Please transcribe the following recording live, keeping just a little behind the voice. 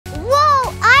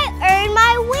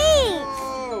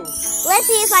Let's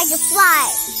see if I can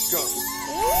fly. Go.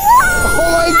 Oh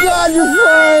my God, you're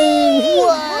flying!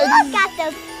 What? Look at the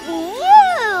view.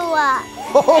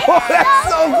 Oh, that's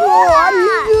so cool! How do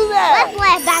you do that? Let's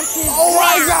fly back to the Oh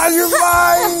my God, you're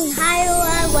flying! Hi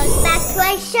everyone, welcome back to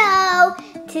our show.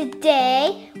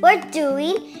 Today we're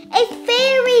doing a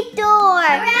fairy door.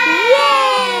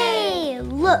 Hooray! Yay!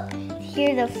 Look,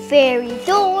 here's the fairy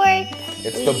door.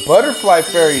 It's the butterfly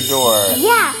fairy door.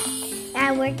 Yeah,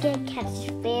 and we're gonna catch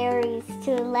fairies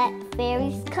to let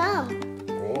fairies come.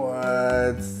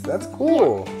 What? That's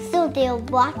cool. Yeah. So they'll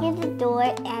walk in the door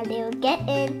and they'll get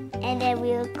in, and then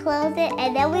we'll close it,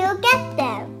 and then we'll get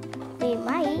them. We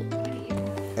might.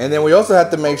 And then we also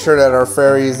have to make sure that our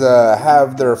fairies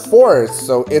have their forest.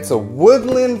 So it's a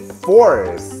woodland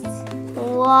forest.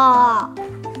 Wow.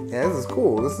 Yeah, this is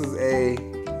cool.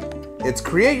 It's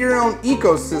create your own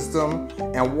ecosystem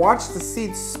and watch the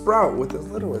seeds sprout with as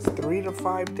little as 3 to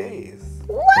 5 days.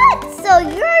 What? So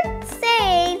you're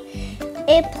saying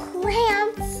it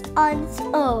plants on its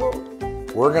own?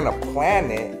 We're gonna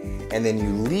plant it and then you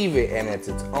leave it and it's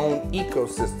its own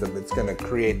ecosystem. It's gonna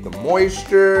create the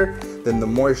moisture, then the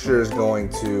moisture is going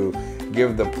to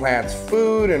give the plants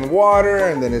food and water,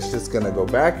 and then it's just gonna go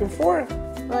back and forth.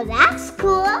 Well, that's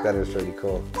cool. That is pretty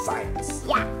cool. Science.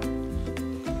 Yeah.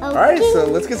 Okay. All right, so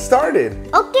let's get started.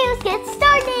 Okay, let's get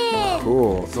started.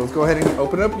 Cool, so let's go ahead and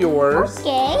open up yours.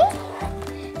 Okay.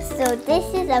 So this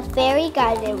is a fairy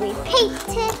garden. We paint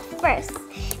it first,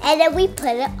 and then we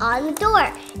put it on the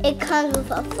door. It comes with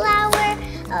a flower,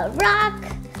 a rock,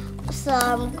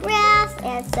 some grass,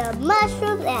 and some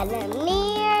mushrooms, and a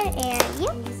mirror, and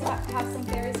yep. You have some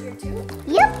fairies here too?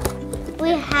 Yep. We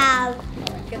have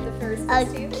Get the fairies a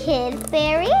too. kid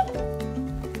fairy,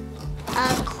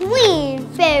 a queen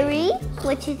fairy,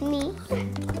 which is me,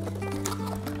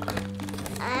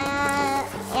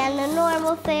 and a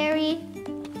normal fairy.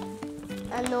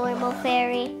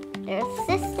 They're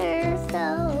sisters, so.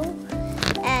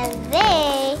 And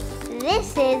this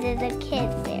is a kid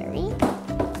fairy.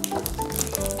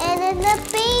 And then the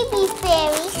baby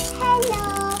fairy. Hello.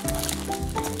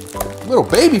 Little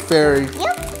baby fairy.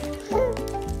 Yep.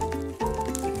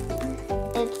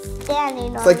 It's standing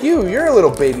on. It's like you're a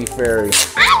little baby fairy.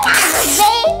 I'm not a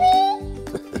baby.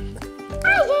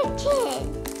 I'm a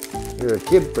kid. You're a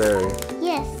kid fairy.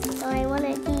 Yes, so I want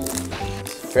to be.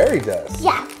 Fairy dust.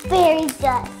 Yeah, fairy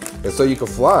dust. And so you can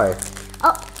fly.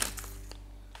 Oh.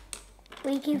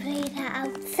 We can play that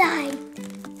outside.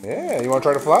 Yeah, you want to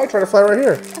try to fly? Try to fly right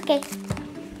here. Okay.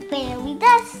 Fairy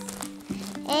dust.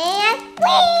 And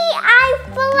whee! I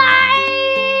fly!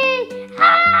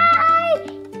 Hi!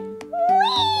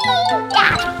 Whee!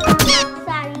 Yeah.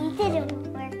 Sorry, it didn't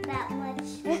work that much.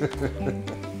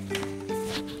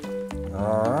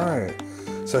 All right.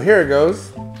 So here it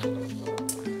goes.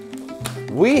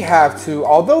 We have to,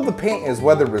 although the paint is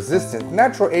weather resistant,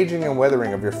 natural aging and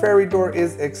weathering of your fairy door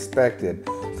is expected.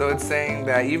 So it's saying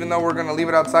that even though we're gonna leave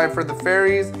it outside for the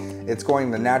fairies, it's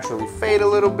going to naturally fade a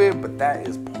little bit, but that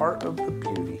is part of the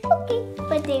beauty. Okay,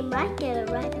 but they might get it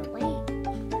right away.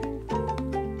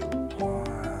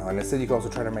 Wow, and it said you can also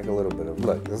try to make a little bit of,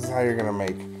 look, this is how you're gonna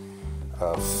make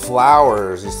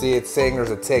flowers. You see, it's saying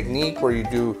there's a technique where you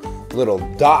do little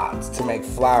dots to make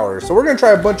flowers. So we're gonna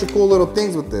try a bunch of cool little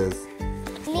things with this.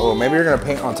 Oh, maybe you're gonna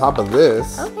paint on top of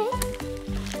this. Okay.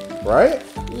 Right?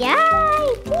 Yeah,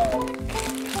 I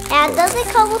think. And does it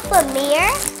come with a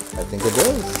mirror? I think it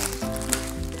does.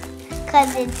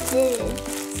 Because it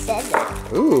said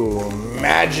it. Ooh,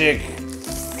 magic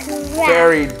Correct.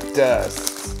 fairy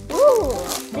dust. Ooh,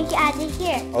 we can add it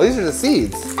here. Oh, these are the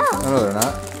seeds. Oh. No, they're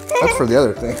not. That's for the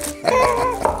other thing.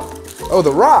 Oh,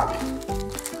 the rock.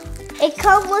 It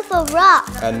comes with a rock.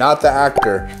 And not the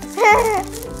actor.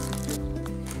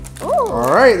 Ooh. All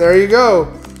right, there you go.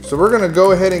 So we're gonna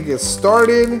go ahead and get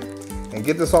started and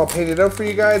get this all painted up for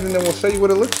you guys, and then we'll show you what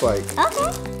it looks like.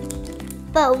 Okay.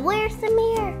 But where's the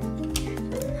mirror?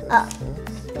 Oh,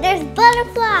 there's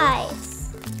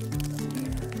butterflies.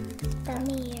 The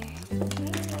mirror.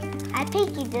 I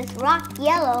painted this rock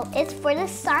yellow. It's for the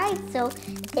sign, so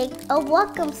it's a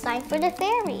welcome sign for the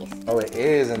fairies. Oh, it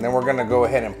is, and then we're gonna go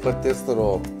ahead and put this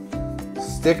little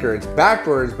sticker. It's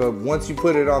backwards, but once you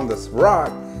put it on this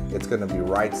rock, it's gonna be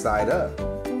right side up.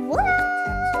 What?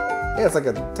 Yeah, it's like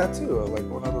a tattoo, like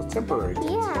one of those temporary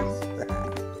tattoos. Yeah.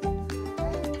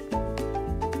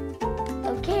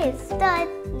 Okay, it's done.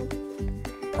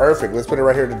 Perfect, let's put it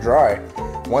right here to dry.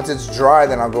 Once it's dry,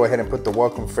 then I'll go ahead and put the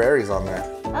welcome fairies on there.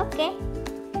 Okay.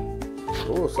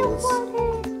 Cool, so let's...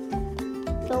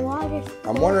 The water's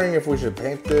I'm wondering if we should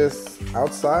paint this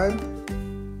outside? Maybe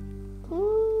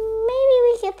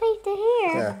we should paint it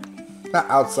here. Yeah, not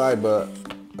outside, but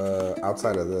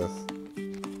outside of this.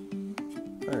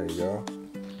 There you go.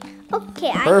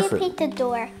 Okay, Perfect. I can paint the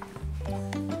door.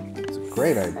 It's a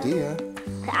great idea.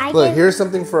 I Look, can... here's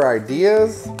something for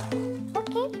ideas.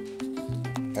 Okay.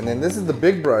 And then this is the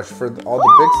big brush for all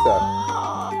the big stuff.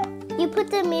 You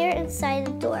put the mirror inside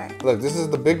the door. Look, this is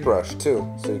the big brush too,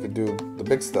 so you could do the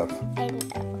big stuff. I know.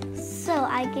 So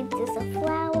I can do some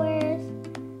flowers.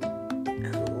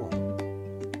 Cool.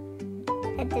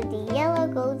 And then the yellow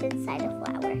goes inside the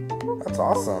flower. That's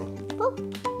awesome. Boop.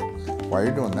 While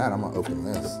you're doing that, I'm gonna open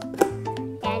this.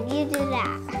 And you do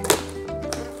that.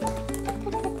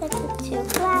 Two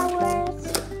flowers.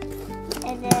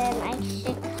 And then I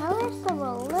should color some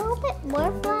a little bit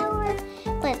more flowers.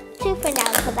 But two for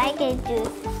now, because I can do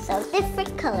some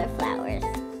different color flowers.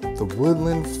 The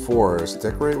woodland forest.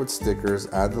 Decorate with stickers.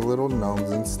 Add the little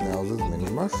gnomes and snails as mini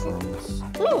mushrooms.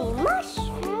 Mini mushrooms?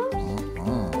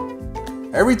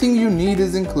 Everything you need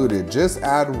is included. Just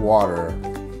add water.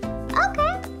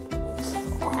 Okay.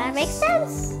 That makes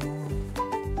sense.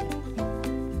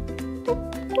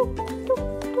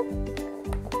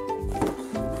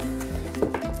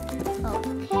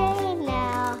 Okay,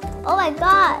 now. Oh my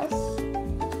gosh.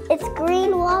 It's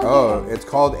green water. Oh, it's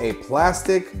called a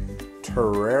plastic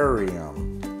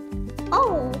terrarium.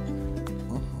 Oh.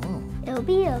 It'll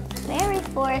be a fairy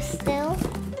forest still.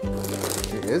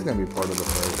 It is gonna be part of the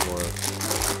fairy forest.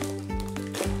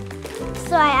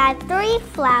 So I add 3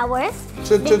 flowers.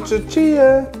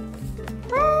 Chia.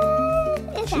 What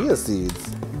is Chia that? seeds.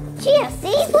 Chia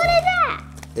seeds? What is that?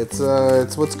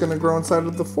 It's what's gonna grow inside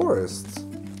of the forest.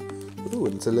 Ooh,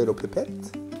 it's a little pipette.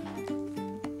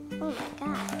 Oh my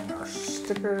god. And our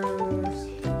stickers.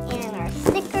 And our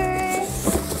stickers.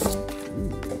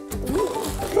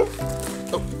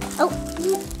 Oh.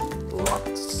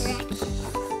 Rocks.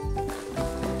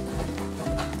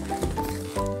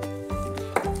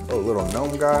 Oh, little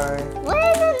gnome guy. What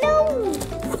is a gnome?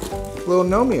 Little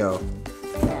Gnomeo.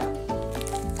 No.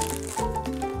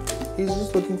 He's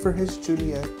just looking for his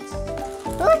Juliet.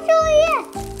 Who's Juliet?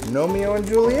 Gnomeo and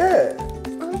Juliet.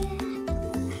 Oh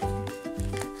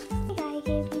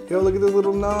yeah. Yo, look at this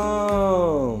little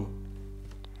gnome.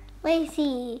 Wait,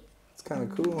 see. It's kind of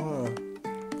cool, huh?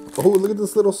 Oh, look at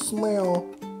this little snail.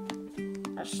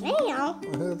 A snail?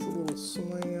 That's a little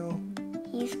snail.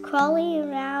 He's crawling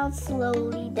around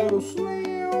slowly Little down.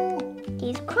 snail.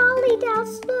 He's crawling down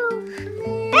slow.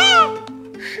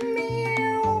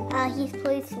 Snail. He's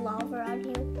putting some lava on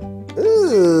him.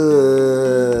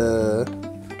 Ugh.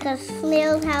 Because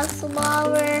snails have some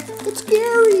lava. It's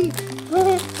scary.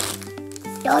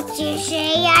 Don't you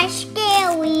say I'm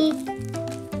scary.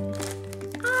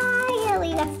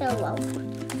 Really, that's so low.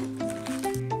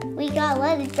 We gotta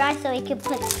let it dry so we can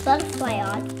put butterfly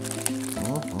on.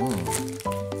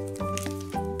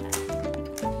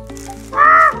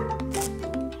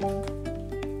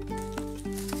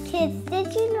 Kids,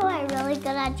 did you know I'm really good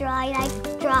at drawing? I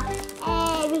draw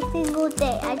every single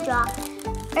day. I draw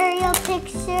aerial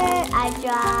picture, I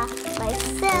draw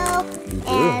myself,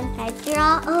 and I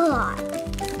draw a lot.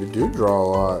 You do draw a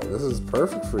lot. This is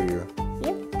perfect for you.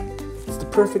 Yep. It's the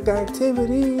perfect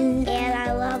activity. And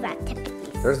I love activities.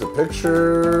 There's the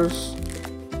pictures.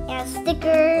 And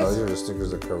stickers. Oh, these are the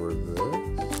stickers that cover this.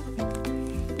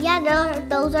 Yeah,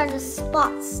 those are the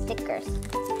spot stickers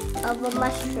of a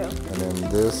mushroom. And then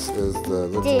this is the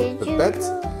little Did you pipette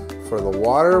know? for the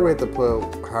water. We have to put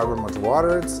however much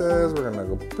water it says. We're gonna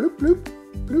go bloop, bloop,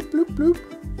 bloop, bloop, bloop,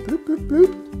 bloop, bloop,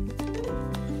 bloop.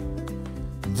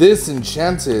 This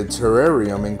enchanted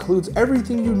terrarium includes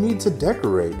everything you need to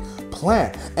decorate,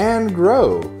 plant, and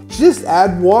grow. Just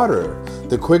add water.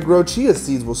 The quick grow chia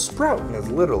seeds will sprout in as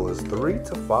little as 3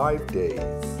 to 5 days.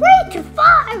 3 to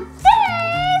 5 days!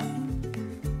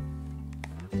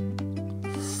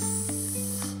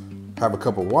 Have a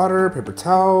cup of water, paper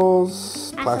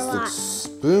towels, That's a plastic lot.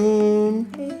 spoon.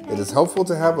 It is helpful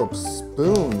to have a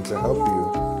spoon to help you.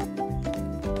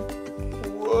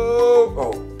 Whoa!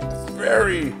 Oh, it's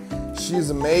very. She's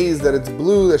amazed that it's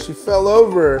blue, that she fell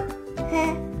over.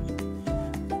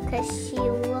 Because she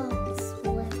loves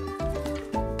swimming.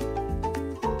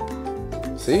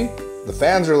 See? The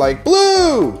fans are like,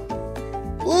 blue!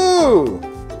 Blue!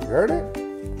 You heard it?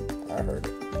 I heard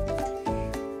it.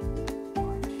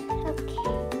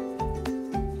 Okay.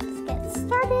 Let's get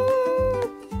started.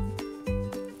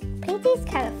 Painting's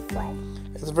kind of fun.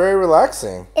 It's very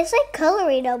relaxing. It's like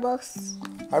coloring almost.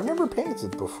 I've never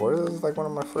painted before. This is like one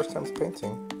of my first times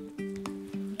painting. You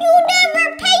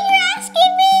never paint, you're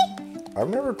asking me? I've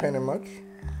never painted much.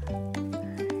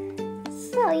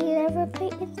 So you never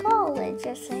paint in college,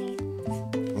 you're saying?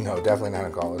 No, definitely not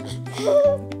in college.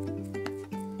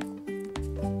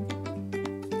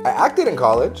 I acted in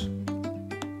college.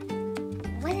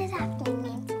 What does acting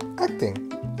mean?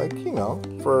 Acting, like, you know,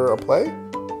 for a play.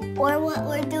 Or what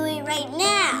we're doing right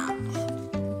now.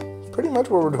 Pretty much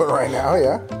what we're doing right now,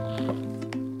 yeah.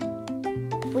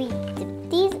 We dip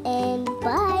these in,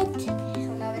 but So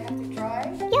now they have to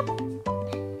dry? yep.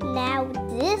 Now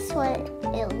this one,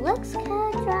 it looks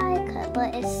kind of dry,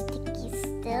 but it's sticky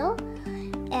still.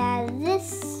 And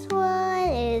this one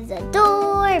is a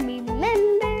door,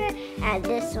 remember? And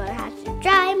this one has to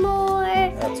dry more.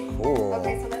 That's cool.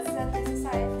 Okay, so let's set this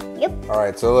aside. Yep. All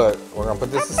right, so look, we're gonna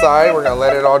put this aside. We're gonna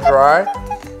let it all dry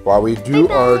while we do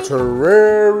our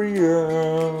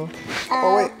terrarium.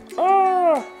 Oh wait,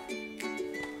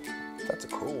 that's a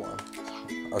cool one.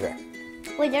 Okay,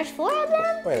 Wait, there's 4 of them?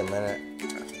 wait a minute.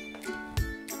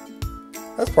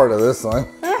 That's part of this one.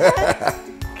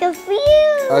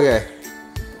 Confused. Okay,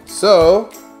 so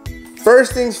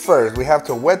first things first, we have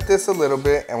to wet this a little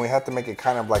bit, and we have to make it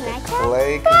kind of like a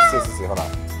clay consistency. Hold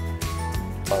on,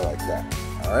 probably like that.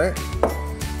 All right.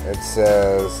 It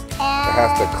says it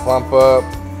has to clump up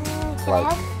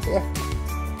like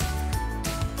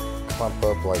clump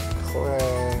up like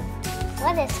clay.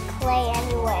 What is clay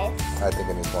anyways? I think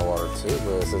it needs more water too,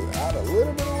 but it says add a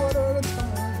little bit of water at a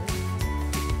time.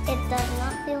 It does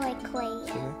not feel like clay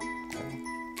yet.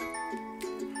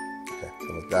 Okay,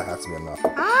 so that has to be enough.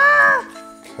 Ah!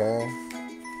 Okay.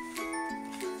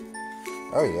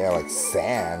 Oh yeah, like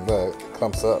sand. Look,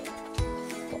 clumps up.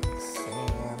 Like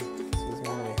sand. Excuse me,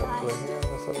 let me help you right here in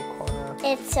this little corner.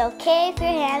 It's okay if your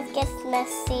hands get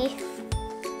messy.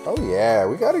 Oh yeah,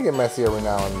 we gotta get messy every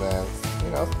now and then. You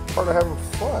know, it's part of having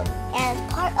fun. And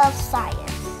part of science.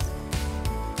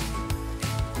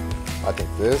 I think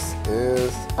this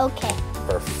is Okay.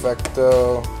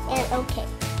 perfecto. And okay.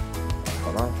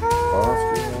 Hold on,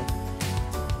 excuse me.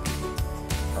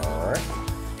 All right.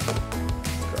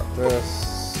 Let's grab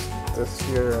this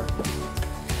here.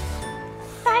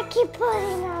 I keep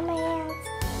putting on my hands.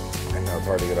 I know it's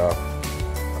hard to get off.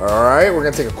 All right, we're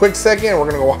gonna take a quick second. We're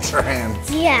gonna go wash our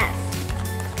hands. Yes.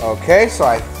 Okay, so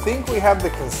I think we have the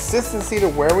consistency to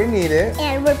where we need it.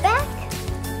 And we're back.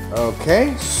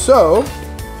 Okay, so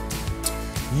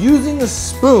using a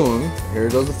spoon, here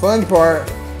goes the fun part.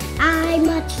 I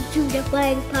much do the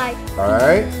fun part. All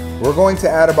right, we're going to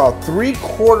add about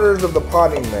 3/4 of the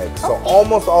potting mix, so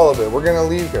almost all of it. We're gonna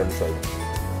leave here to show you.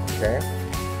 Okay,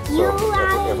 so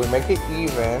if we make it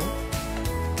even,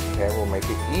 okay, we'll make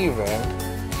it even.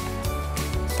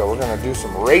 So we're gonna do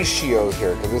some ratios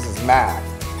here because this is math.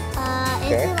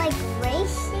 Is it like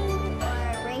racing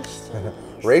or racing?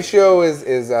 Ratio is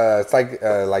it's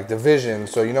like division.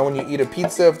 So you know when you eat a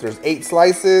pizza, if there's 8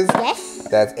 slices, Yes.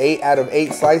 that's 8 out of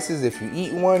 8 slices. If you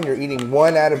eat one, you're eating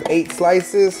 1 out of 8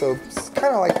 slices. So it's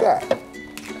kind of like that.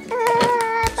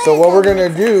 So what we're gonna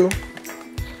do,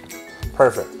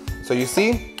 perfect. So you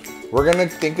see, we're gonna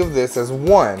think of this as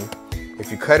 1.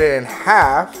 If you cut it in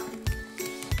half,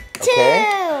 okay,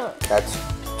 2. that's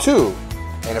 2.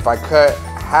 And if I cut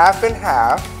half in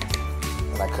half,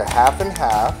 and I cut half in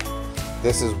half,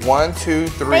 this is 1, 2,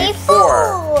 3,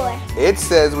 4. It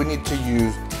says we need to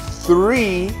use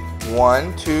 3,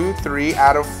 1, 2, 3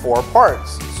 out of 4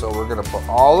 parts. So we're gonna put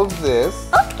all of this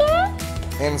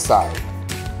inside.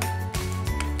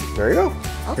 There you go.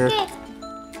 Okay. Here.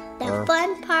 The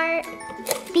fun part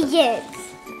begins.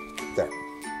 There.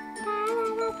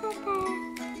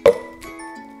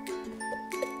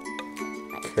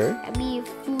 Okay. I'll be a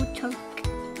food chunk.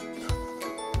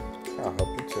 I'll help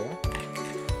you too.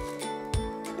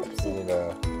 You need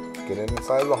to get it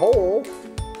inside the hole.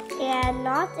 And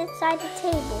not inside the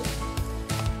table.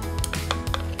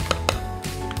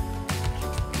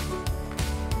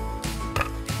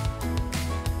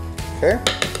 Okay.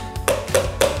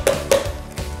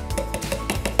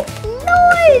 No,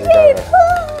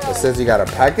 It says you gotta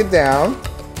pack it down.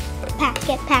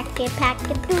 Pack it,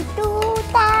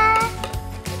 do-do-da.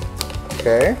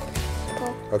 Okay.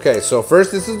 Okay, so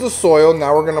first this is the soil.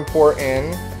 Now we're gonna pour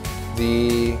in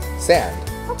the sand.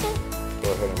 Okay.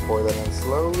 Go ahead and pour that in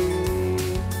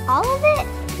slowly. All of it?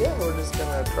 Yeah, we're just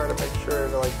gonna try to make sure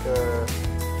it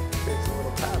creates a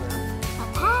little pattern. A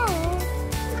pattern?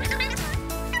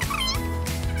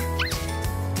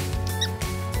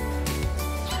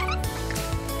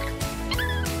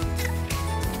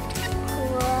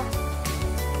 Cool.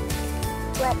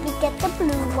 Let me get the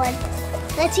blue one.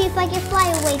 Let's see if I can fly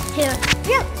away too.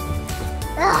 Yep.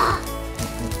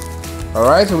 All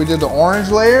right, so we did the orange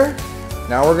layer.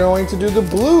 Now we're going to do the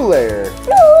blue layer.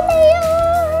 Blue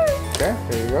layer. Okay,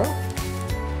 here you go.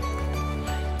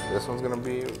 This one's gonna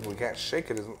be, we can't shake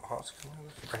it. Right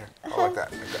here. Oh, like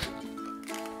that, like that.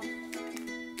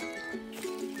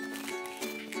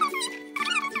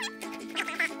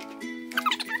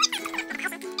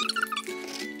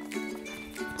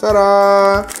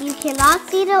 Ta-da! You cannot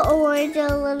see the orange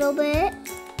a little bit.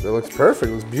 It looks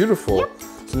perfect. It looks beautiful. Yep.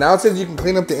 So now it says you can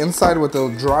clean up the inside with a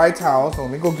dry towel. So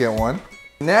let me go get one.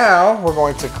 Now we're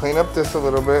going to clean up this a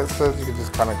little bit. It says you can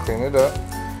just kind of clean it up.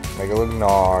 Make it look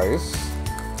nice.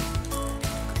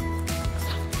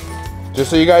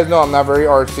 Just so you guys know, I'm not very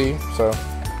artsy, so.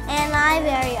 And I'm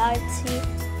very artsy.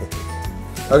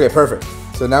 Okay, perfect.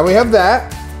 So now we have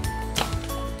that.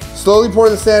 Slowly pour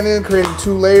the sand in, creating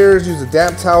 2 layers. Use a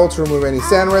damp towel to remove any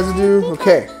sand residue.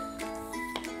 Okay.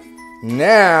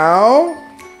 Now,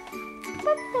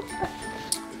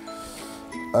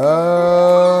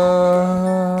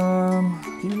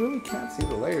 you really can't see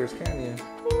the layers, can you?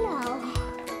 No.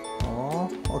 Oh,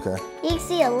 okay. You can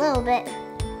see a little bit.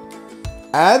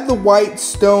 Add the white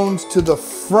stones to the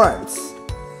front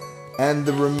and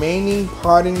the remaining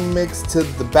potting mix to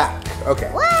the back. Okay.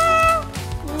 What?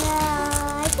 No,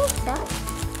 I think so.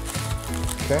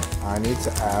 Okay, I need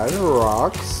to add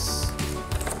rocks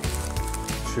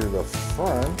to the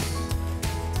front.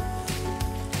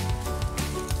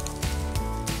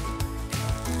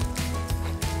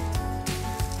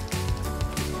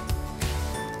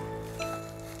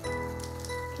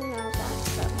 No,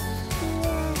 that's up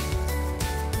here.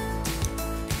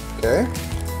 Okay.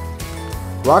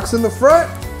 Rocks in the front.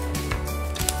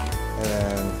 And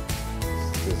then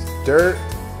this dirt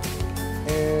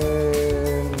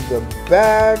in the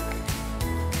back.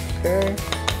 Okay.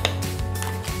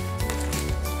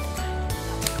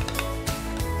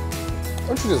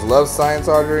 Don't you just love science,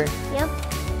 Audrey? Yep.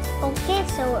 Okay,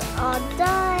 so we're all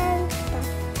done.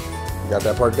 You got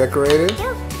that part decorated?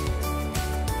 Yep.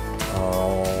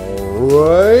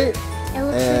 Alright. It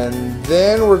looks And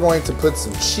then we're going to put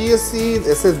some chia seeds.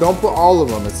 It says don't put all of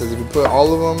them. It says if you put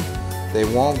all of them, they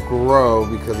won't grow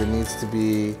because it needs to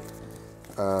be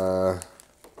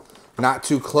not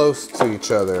too close to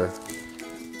each other.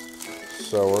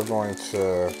 So we're going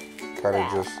to kind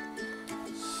of just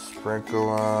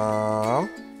sprinkle them.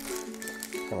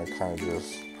 Gonna kind of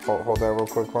just hold that real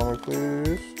quick for me,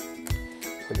 please.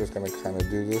 We're just gonna kind of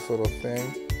do this little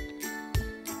thing.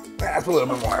 That's a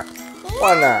little bit more.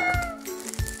 Why not?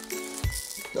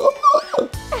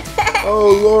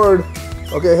 Oh Lord.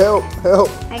 Okay, help, help,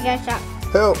 I got shot.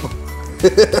 help.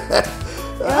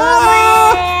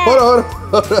 Ah! Hold on.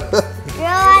 Roll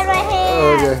out my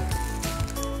hand.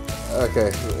 Okay. Okay,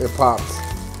 it popped.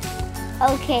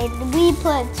 Okay, we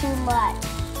put too much.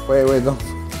 Wait, don't.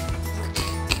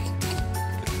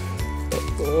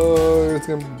 Oh, it's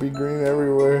gonna be green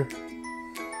everywhere.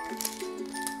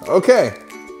 Okay.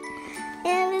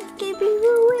 And it's gonna be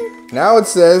ruined. Now it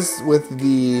says with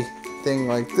the thing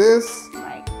like this. Oh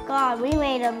my God, we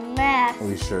made a mess.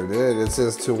 We sure did. It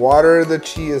says to water the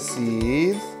chia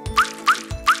seeds.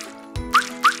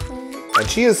 And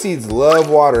chia seeds love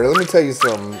water. Let me tell you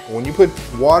something. When you put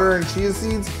water in chia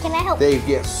seeds, Can I help? they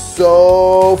get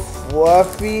so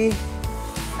fluffy.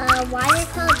 Why are they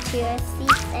called chia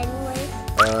seeds anyway?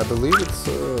 I believe it's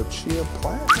a chia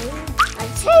plant. A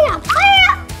chia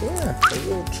plant? Yeah, they're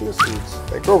little chia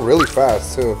seeds. They grow really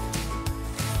fast too.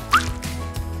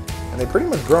 And they pretty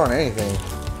much grow on anything.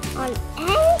 On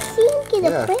anything? Get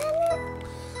Yeah. a planet?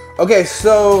 Okay,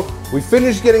 so we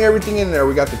finished getting everything in there.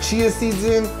 We got the chia seeds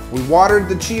in, we watered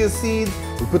the chia seeds,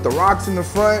 we put the rocks in the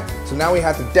front, so now we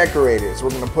have to decorate it. So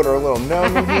we're gonna put our little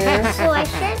gnome in here. So I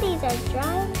sure these are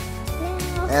dry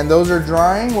now. And those are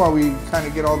drying while we kind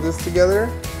of get all this together.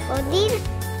 Well,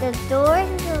 the doors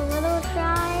is a little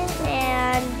dry,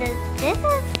 and this is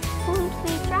going to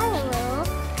be dry a little,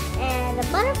 and the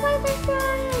butterflies are dry.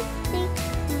 I think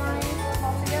mine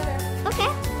all together. Okay.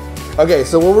 Okay,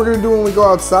 so what we're gonna do when we go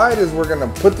outside is we're gonna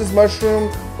put this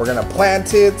mushroom, we're gonna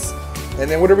plant it, and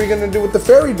then what are we gonna do with the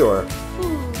fairy door?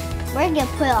 We're gonna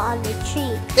put it on the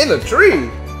tree. In the tree?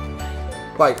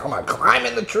 Like, I'm gonna climb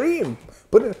in the tree and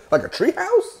put it like a tree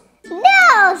house?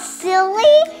 No,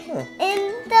 silly!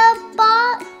 In the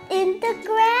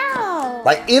ground.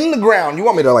 Like in the ground? You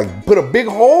want me to like put a big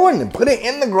hole and then put it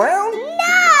in the ground?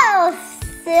 No,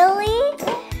 silly!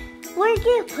 We're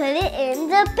gonna put it in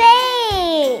the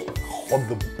base. On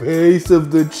the base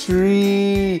of the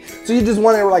tree. So you just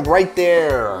want it like right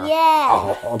there? Yeah.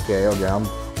 Oh, okay. I'm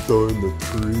throwing the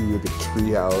tree at the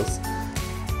tree house.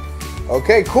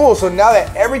 Okay, cool. So now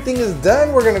that everything is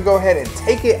done, we're gonna go ahead and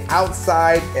take it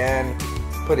outside and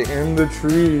put it in the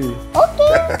tree.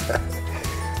 Okay.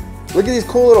 Look at these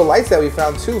cool little lights that we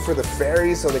found too for the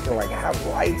fairies, so they can like have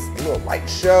lights, a little light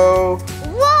show.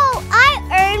 Whoa, I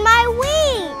earned my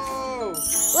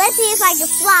wings. Let's see if I can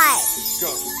fly. Go.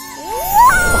 Whoa.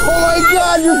 Oh my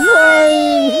God, you're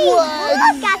flying! What?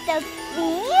 Look at the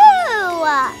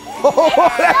view. Oh,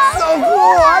 that's so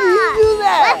cool. How do you do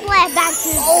that? Let's let it back to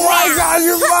the Oh my ground. God,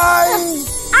 you're flying.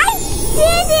 I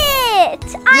did it!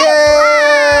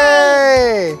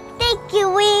 Yay! Thank you,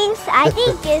 Wings. I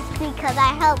think it's because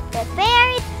I helped the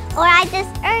fairies, or I just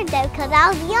earned them because I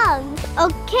was young.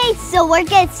 Okay, so we're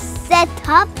getting set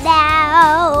up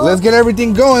now. Let's get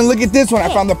everything going. Look at this one. I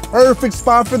found the perfect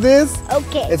spot for this.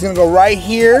 Okay. It's gonna go right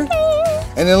here.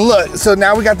 And then look, so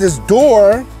now we got this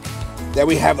door that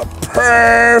we have a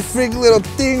perfect little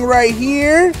thing right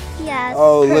here. Yeah.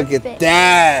 Oh, look at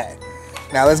that.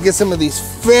 Now let's get some of these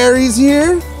fairies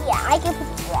here. Yeah, I can put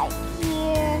it right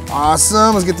here.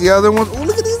 Awesome. Let's get the other one. Oh,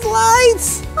 look at these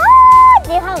lights. Oh,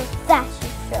 they have a fashion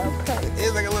show. Perfect.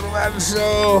 It's like a little magic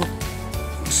show.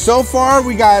 So far,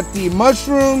 we got the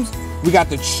mushrooms. We got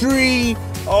the tree.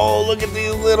 Oh, look at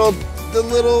these little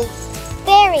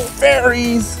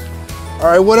fairies. All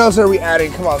right, what else are we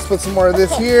adding? Come on, let's put some more of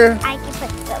this here. I can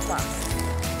put some on.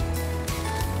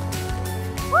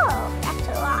 Whoa, that's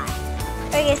a lot.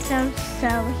 We get some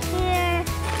here.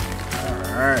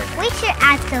 All right. We should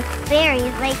add some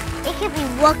fairies. Like, it could be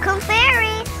welcome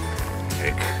fairies.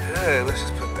 It could. Let's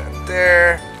just put that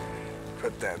there.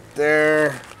 Put that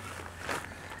there.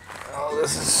 Oh,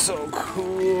 this is so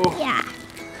cool. Yeah,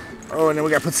 Oh, and then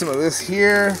we gotta put some of this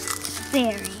here.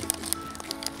 fairies.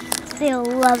 They'll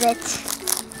love it.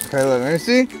 Okay, look, let me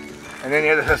see. And then you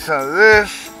have to put some of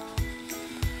this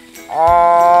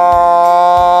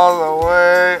all the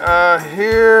way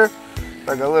here,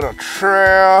 like a little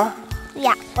trail.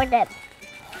 Yeah, we're done.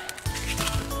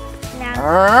 Now,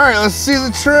 All right, let's see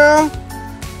the trail.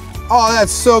 Oh,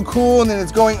 that's so cool. And then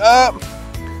it's going up.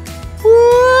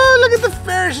 Woo, look at the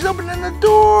fairy. She's opening the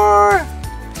door.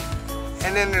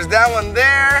 And then there's that one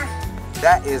there.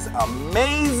 That is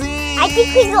amazing. I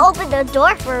think we can open the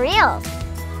door for real.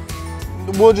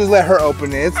 We'll just let her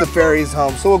open it. It's the fairy's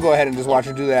home. So we'll go ahead and just watch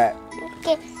her do that.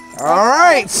 Okay. All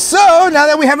right, so now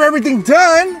that we have everything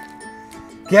done,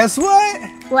 guess what?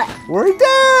 What? We're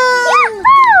done.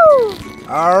 Yahoo!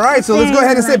 All right, so let's go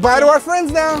ahead and say bye to our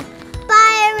friends now.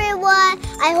 Bye, everyone.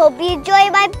 I hope you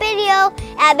enjoyed my video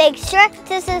and make sure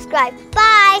to subscribe.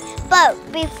 Bye. But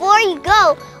before you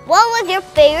go, what was your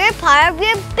favorite part of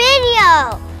your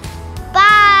video?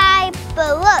 Bye.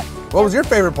 But look, What was your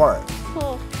favorite part?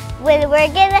 when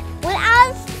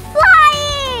I was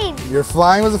flying. Your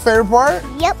flying was the favorite part?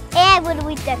 Yep, and when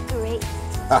we decorate.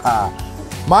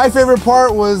 My favorite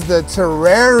part was the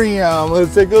terrarium.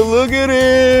 Let's take a look at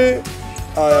it.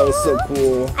 Oh, that was so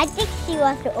cool. I think she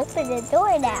wants to open the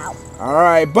door now. All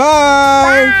right,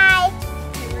 bye. Bye.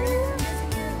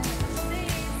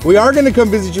 We are going to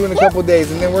come visit you in a couple days,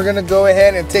 and then we're going to go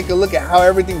ahead and take a look at how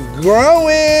everything's growing.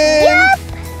 Yep.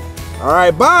 All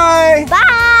right, bye.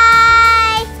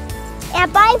 Bye.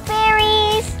 And bye,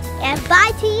 fairies. And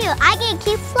bye to you. I can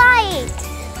keep flying.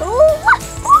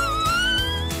 Ooh.